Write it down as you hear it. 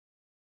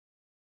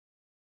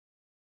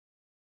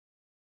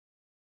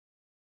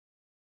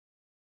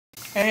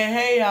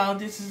Hey, y'all,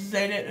 this is the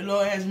day that the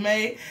Lord has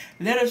made.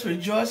 Let us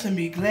rejoice and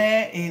be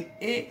glad in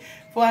it.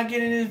 Before I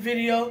get in this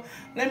video,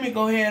 let me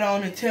go ahead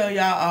on and tell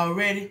y'all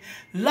already.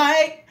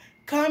 Like,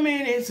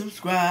 comment, and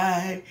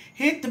subscribe.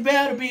 Hit the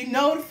bell to be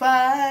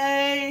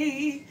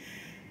notified.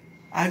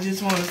 I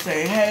just want to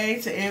say hey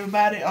to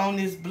everybody on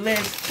this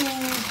blessed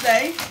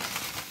Tuesday.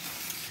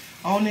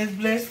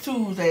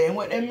 And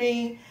what that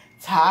means,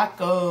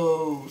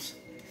 tacos.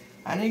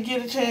 I didn't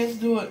get a chance to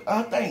do it,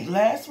 I think,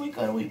 last week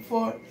or the week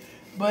before.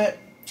 But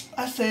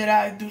I said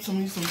I'd do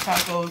some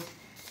tacos.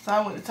 So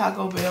I went to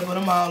Taco Bell, but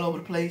I'm all over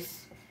the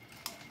place.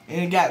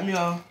 And it got me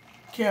a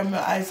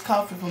caramel iced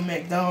coffee from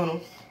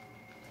McDonald's.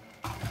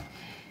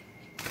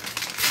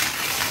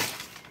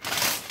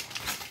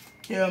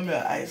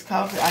 Caramel iced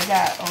coffee. I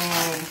got the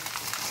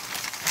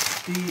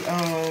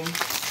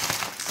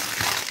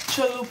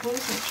chalupa.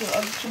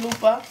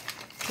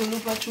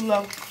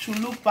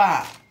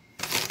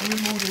 Let me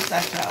move this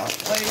out y'all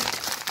way.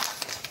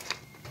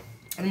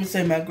 Let me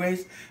say my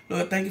grace.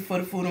 Lord, thank you for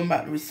the food I'm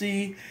about to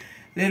receive.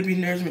 Let it be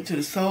nourishment to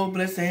the soul.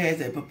 Bless the hands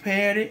that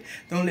prepared it.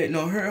 Don't let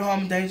no hurt,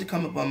 harm, danger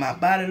come upon my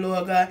body,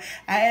 Lord God.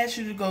 I ask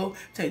you to go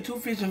take 2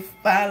 fish and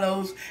 5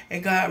 loaves,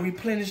 and God,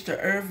 replenish the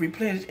earth,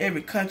 replenish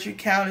every country,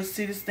 county,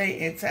 city, state,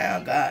 and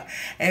town, God,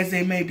 as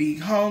they may be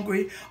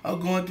hungry or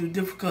going through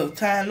difficult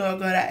time, Lord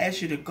God. I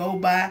ask you to go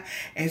by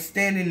and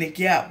stand in the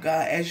gap,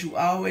 God, as you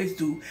always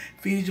do.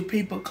 Feed your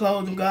people,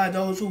 clothe them, God,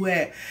 those who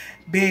had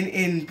been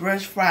in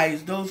brush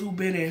fires, those who've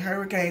been in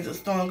hurricanes or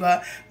storm,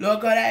 God.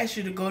 Lord God, I ask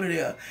you to go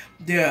to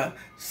their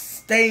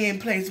staying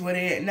place where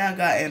they're at now,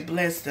 God, and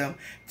bless them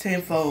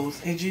tenfold.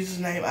 In Jesus'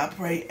 name I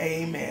pray,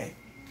 amen.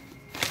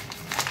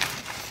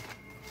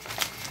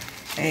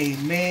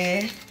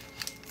 Amen.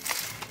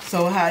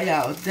 So how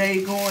y'all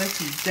day going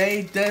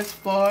today thus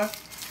far?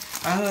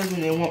 My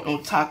husband didn't want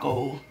no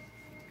taco.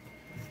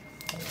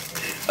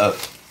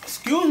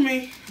 Excuse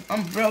me.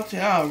 I'm belching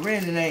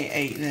already and ain't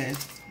ate nothing.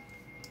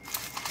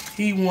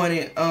 He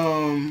wanted,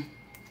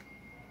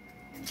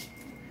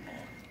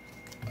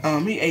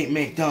 he ate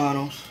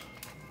McDonald's.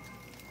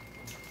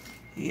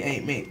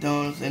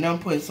 And I'm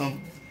putting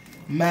some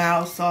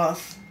mild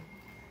sauce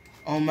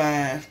on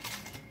my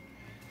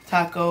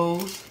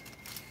tacos.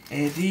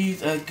 And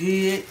these are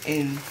good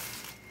and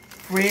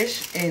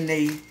fresh, and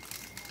they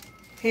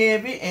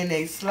heavy, and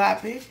they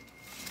sloppy.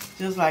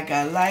 Just like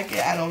I like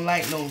it. I don't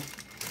like no,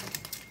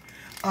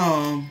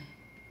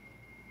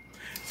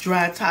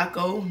 dry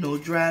taco, no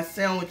dry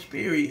sandwich,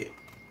 period.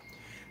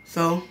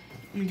 So,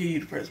 let me give you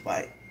the first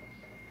bite.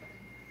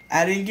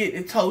 I didn't get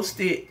the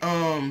toasted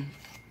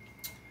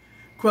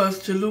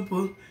crust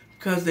chalupa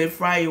because their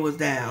fryer was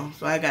down.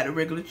 So I got a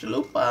regular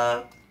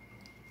chalupa.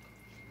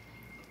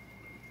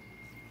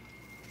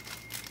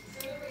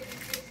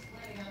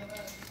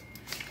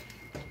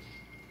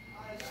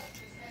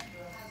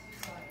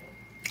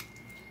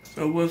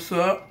 So what's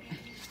up?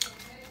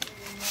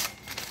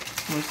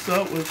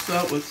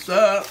 What's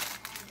up?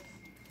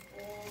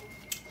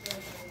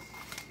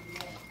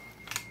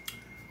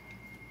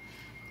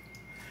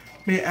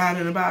 Been out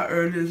and about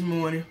early this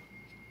morning.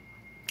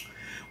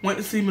 Went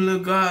to see my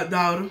little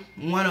goddaughter.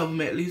 One of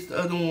them, at least. The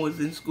other one was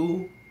in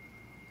school.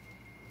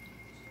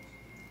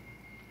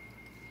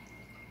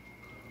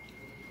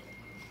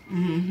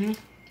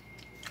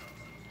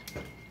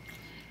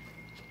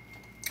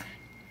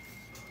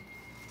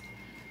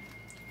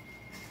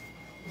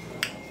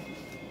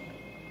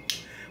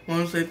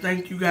 Want to say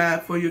thank you,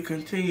 God, for your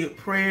continued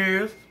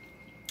prayers.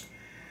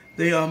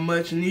 They are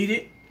much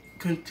needed.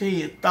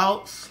 Continued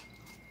thoughts.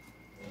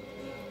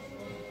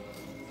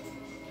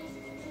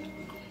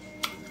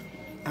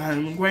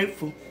 I'm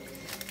grateful.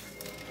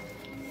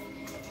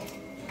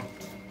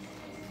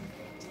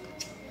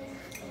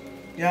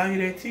 Y'all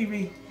hear that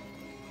TV?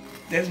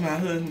 That's my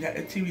husband. Got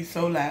the TV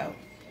so loud.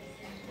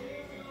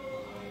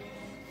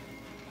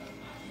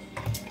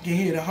 You can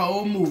hear the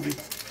whole movie.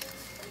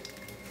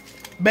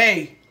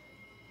 Bae.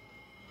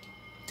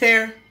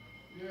 Tara.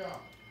 Yeah.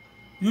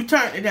 You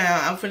turned it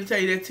down. I'm finna tell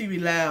you that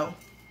TV loud.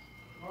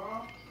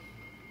 Huh?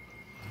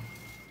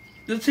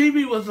 The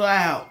TV was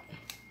loud.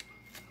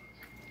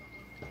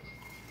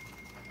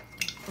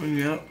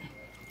 Yep.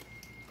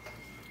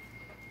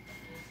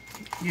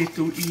 Get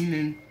through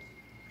eating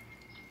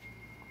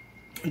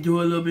and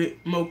do a little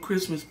bit more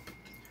Christmas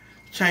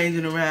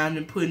changing around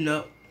and putting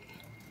up.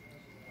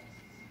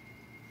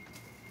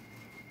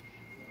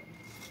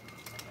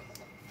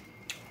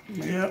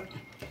 Yep.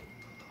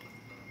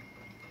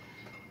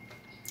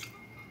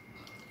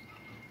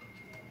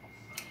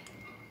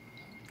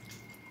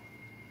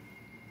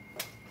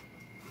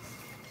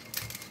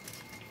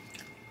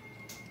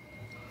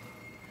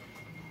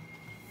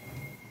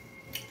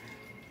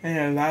 They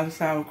had a lot of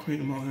sour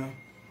cream on here.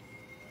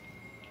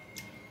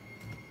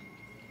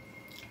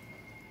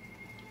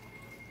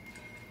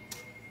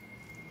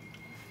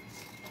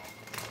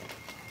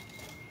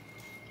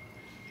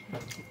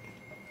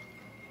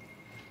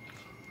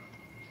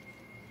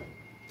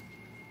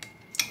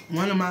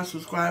 One of my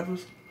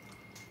subscribers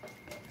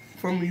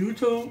from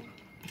YouTube,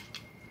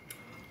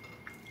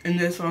 and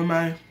that's on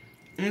my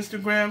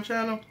Instagram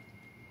channel,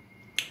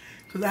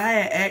 Because I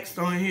had asked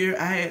on here,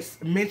 I had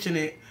mentioned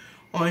it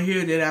on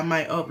here that I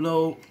might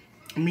upload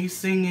me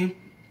singing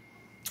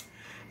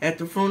at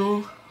the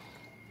funeral.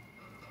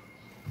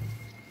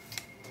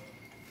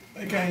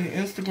 They came to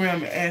Instagram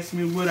and asked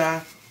me would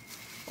I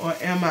or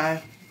am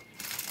I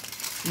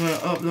going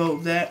to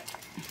upload that.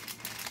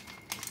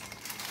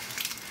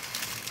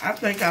 I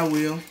think I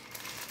will.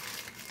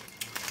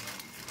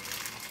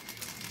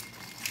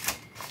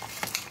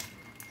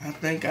 I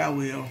think I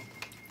will.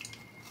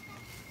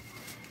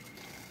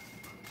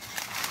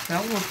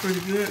 That was pretty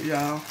good,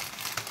 y'all.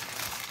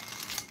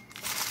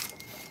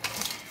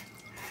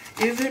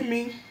 Is it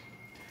me?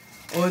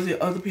 Or is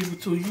it other people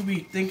too? You be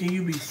thinking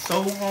you be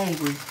so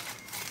hungry.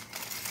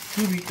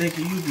 You be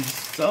thinking you be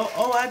so...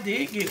 Oh, I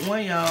did get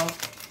one, y'all.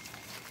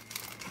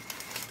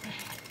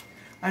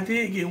 I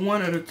did get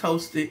one of the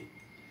toasted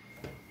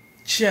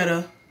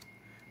cheddar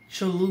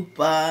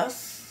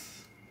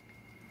chalupas.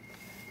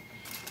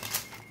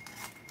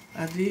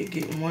 I did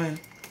get one.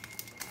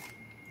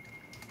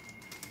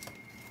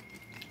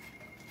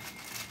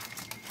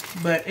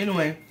 But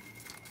anyway,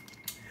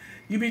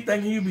 you be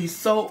thinking you be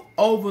so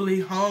overly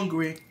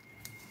hungry,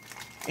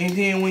 and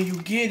then when you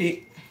get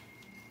it,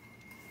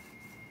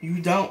 you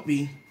don't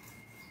be.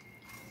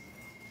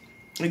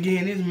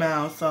 Again, it's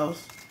mild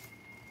sauce.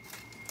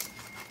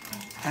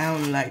 I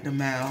don't like the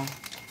mild.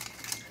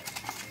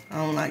 I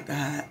don't like the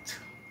hot.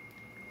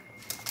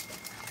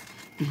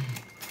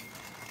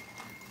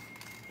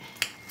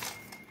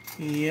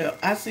 Yeah,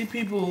 I see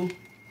people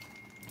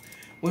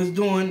was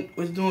doing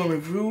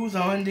reviews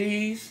on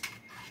these.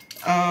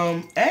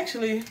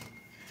 Actually,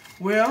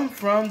 where I'm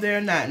from,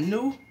 they're not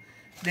new.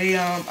 They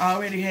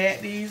already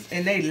had these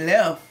and they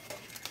left.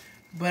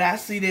 But I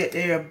see that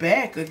they're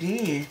back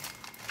again.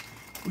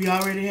 We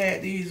already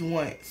had these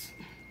once.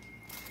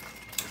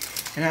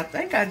 And I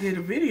think I did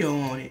a video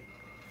on it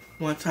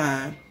one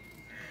time.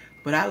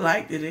 But I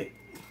liked it.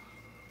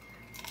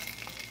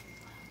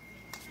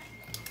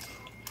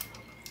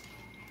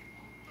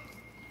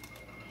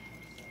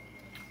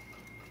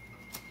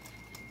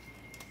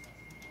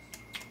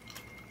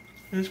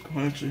 It's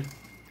crunchy.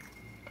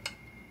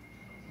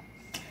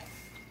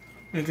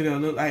 Look at that,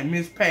 look like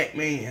Miss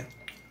Pac-Man.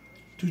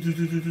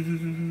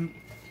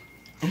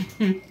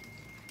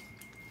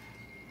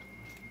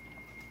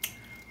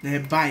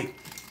 That bite.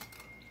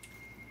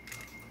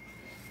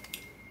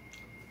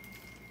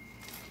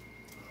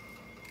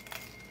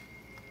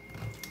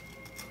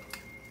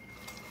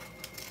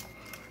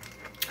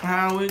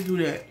 I always do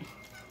that.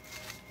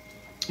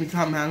 You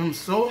talking about I'm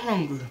so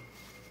hungry.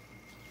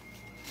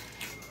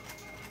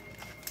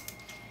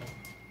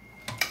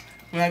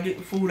 When I get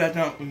the food, I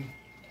don't eat.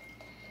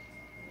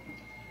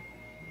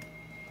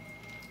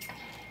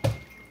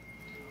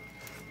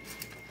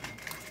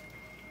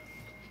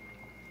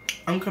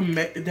 I'm coming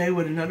back today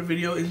with another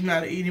video. It's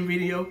not an eating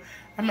video.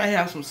 I might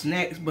have some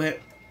snacks,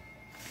 but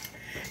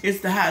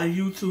it's the how to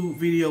YouTube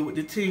video with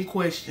the 10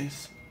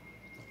 questions.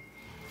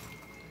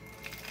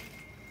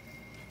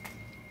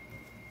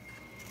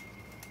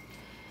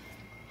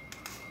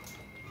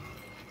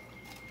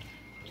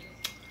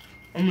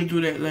 I'm gonna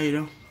do that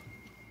later.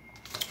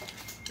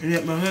 And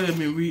let my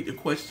husband read the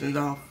questions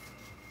off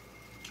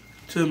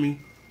to me.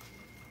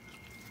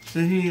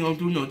 Since he ain't gonna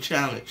do no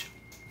challenge.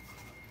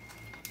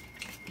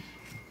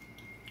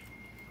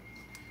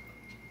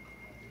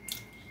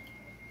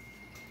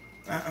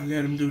 I'll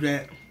let him do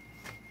that.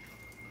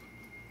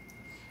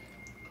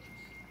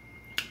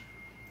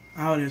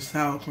 All this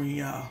sour cream,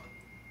 y'all.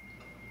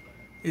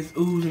 It's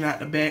oozing out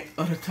the back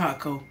of the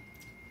taco.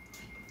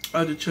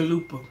 Of the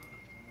chalupa.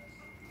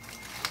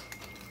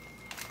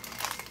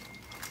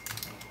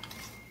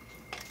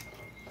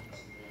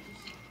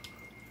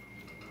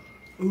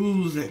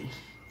 Oozing.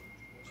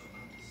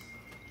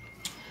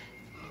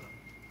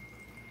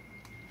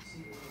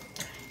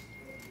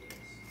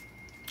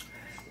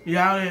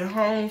 Y'all at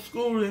home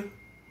schooling.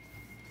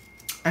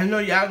 I know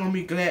y'all gonna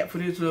be glad for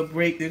this little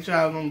break that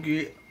y'all gonna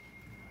get.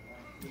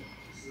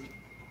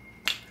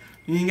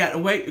 You ain't got to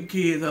wake the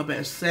kids up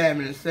at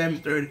 7 and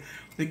 7:30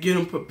 to get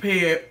them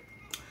prepared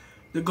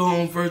to go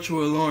on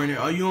virtual learning.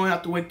 Or you don't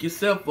have to wake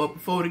yourself up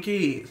before the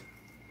kids.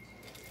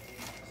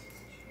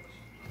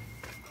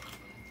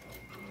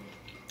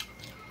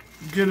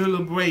 Get a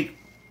little break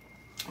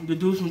to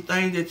do some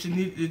things that you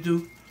need to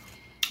do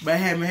but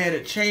haven't had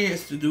a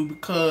chance to do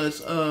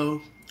because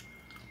of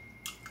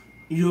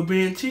you're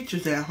being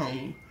teachers at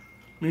home.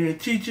 Being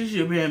teachers,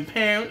 you're being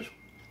parents.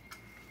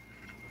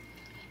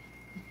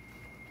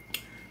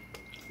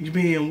 You're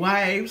being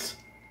wives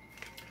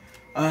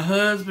or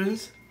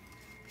husbands.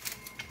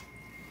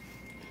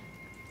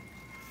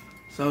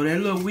 So that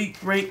little week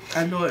break,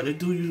 I know it'll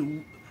do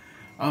you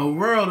a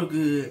world of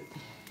good.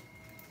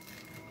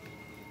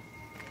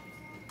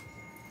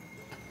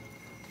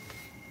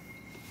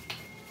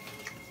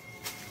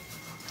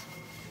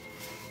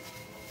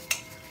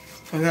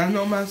 Cause I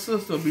know my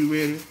sister will be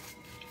ready.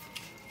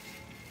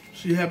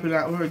 She helping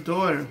out with her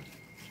daughter.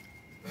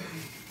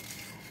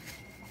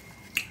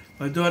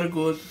 My daughter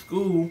goes to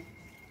school.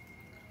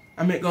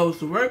 Goes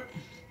to work.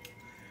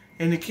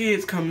 And the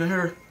kids come to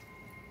her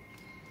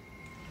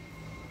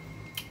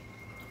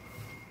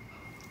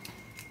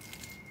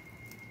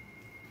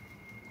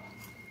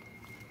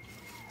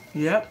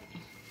Yep.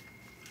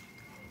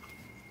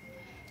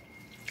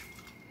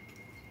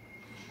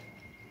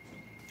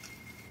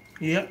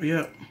 Yep,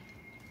 yep.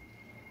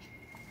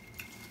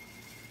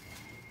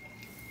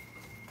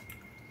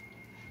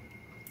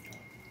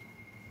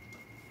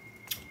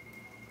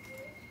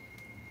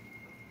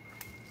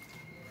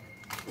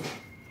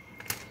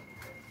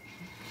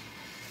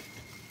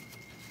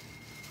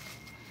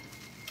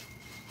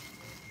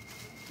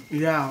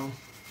 Yeah.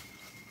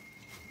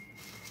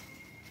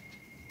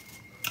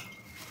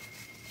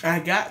 I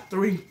got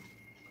 3.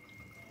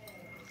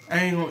 I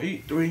ain't gonna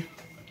eat 3.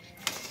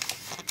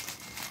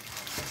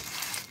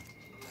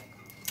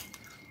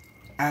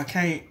 I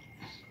can't.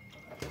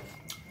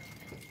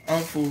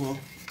 I'm full.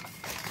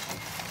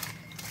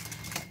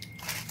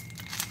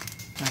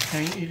 I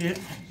can't eat it.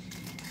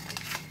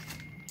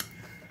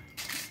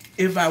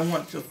 If I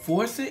want to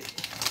force it,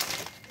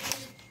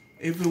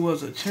 if it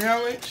was a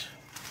challenge,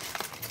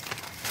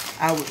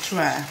 I would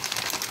try.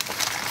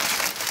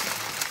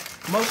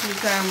 Most of the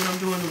time when I'm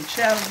doing them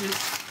challenges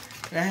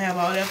and I have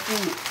all that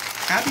food,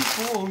 I be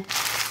full.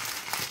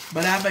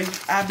 But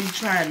I be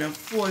trying to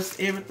force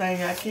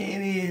everything I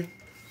can in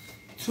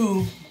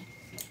to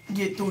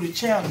get through the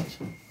challenge.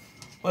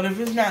 But if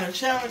it's not a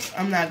challenge,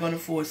 I'm not going to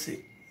force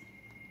it.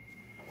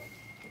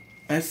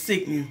 That's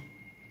sickening.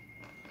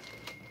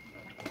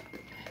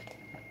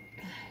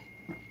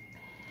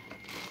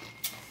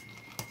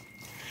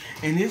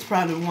 And this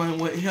probably one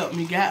what helped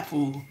me got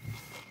food.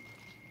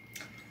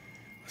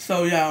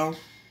 So y'all,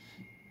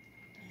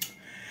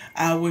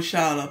 I wish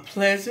y'all a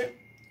pleasant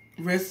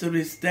rest of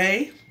this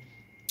day.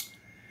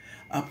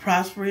 A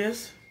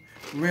prosperous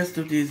rest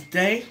of this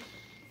day.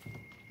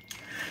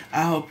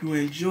 I hope you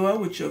enjoy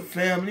with your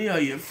family or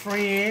your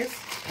friends.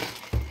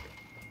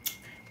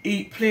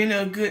 Eat plenty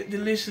of good,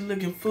 delicious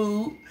looking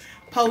food.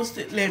 Post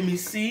it, let me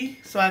see,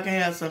 so I can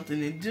have something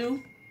to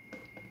do.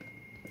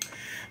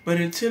 But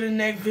until the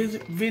next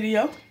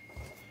video,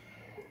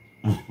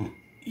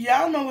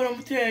 y'all know what I'm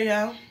going to tell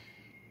y'all.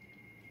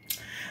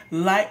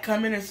 Like,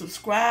 comment, and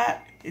subscribe.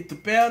 Hit the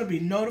bell to be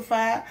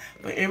notified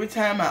for every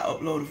time I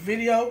upload a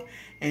video.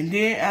 And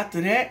then after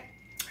that,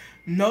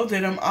 know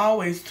that I'm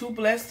always too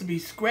blessed to be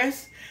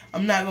stressed.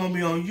 I'm not going to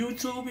be on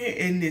YouTube here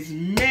in this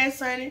mess,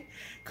 honey.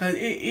 Because it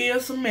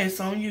is a mess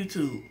on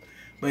YouTube.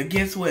 But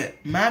guess what?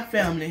 My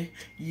family,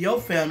 your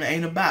family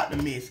ain't about the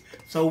mess.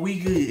 So we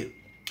good.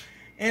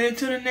 And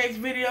until the next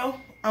video,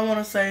 I want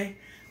to say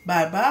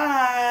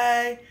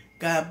bye-bye.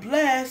 God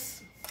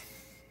bless.